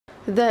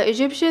The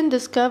Egyptian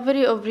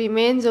discovery of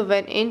remains of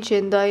an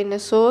ancient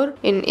dinosaur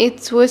in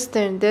its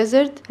western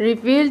desert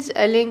reveals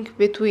a link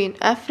between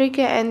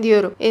Africa and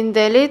Europe in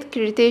the late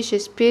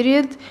Cretaceous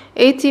period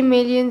 80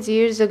 million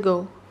years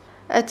ago.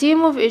 A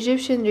team of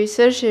Egyptian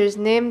researchers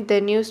named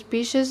the new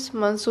species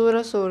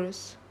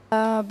Mansourasaurus.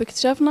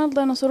 باكتشافنا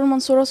الديناصور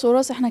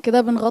المنصوراسورس احنا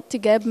كده بنغطي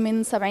جاب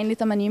من 70 ل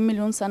 80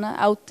 مليون سنة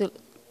أو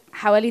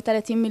حوالي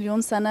 30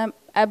 مليون سنة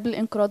قبل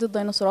انقراض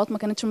الديناصورات، ما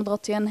كانتش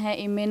متغطية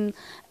نهائي من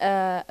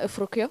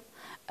افريقيا.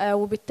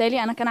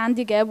 وبالتالي انا كان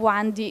عندي جاب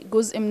وعندي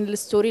جزء من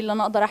الستوري اللي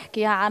انا اقدر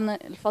احكيها عن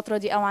الفترة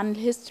دي او عن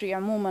الهيستوري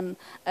عموما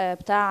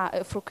بتاع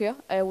افريقيا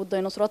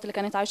والديناصورات اللي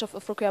كانت عايشة في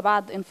افريقيا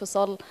بعد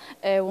انفصال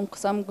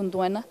وانقسام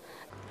جندوانا.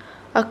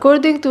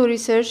 According to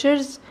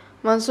researchers,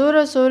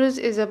 Mansourasaurus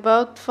is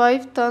about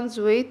 5 tons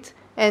weight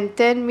and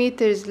 10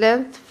 meters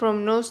length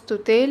from nose to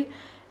tail,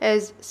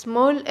 as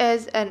small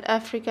as an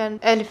African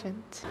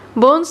elephant.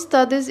 Bone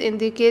studies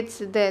indicates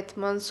that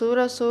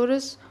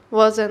Mansourasaurus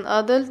was an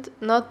adult,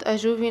 not a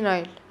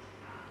juvenile.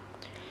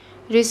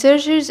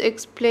 Researchers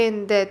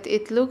explain that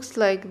it looks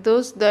like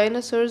those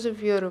dinosaurs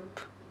of Europe.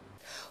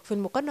 في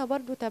المقارنة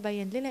برضو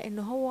تبين لنا ان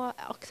هو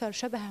اكثر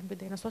شبها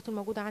بالديناصورات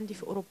الموجودة عندي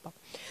في اوروبا،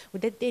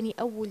 وده اداني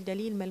اول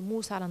دليل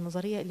ملموس على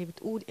النظرية اللي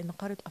بتقول ان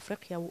قارة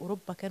افريقيا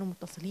واوروبا كانوا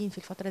متصلين في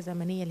الفترة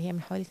الزمنية اللي هي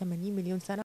من حوالي 80 مليون سنة.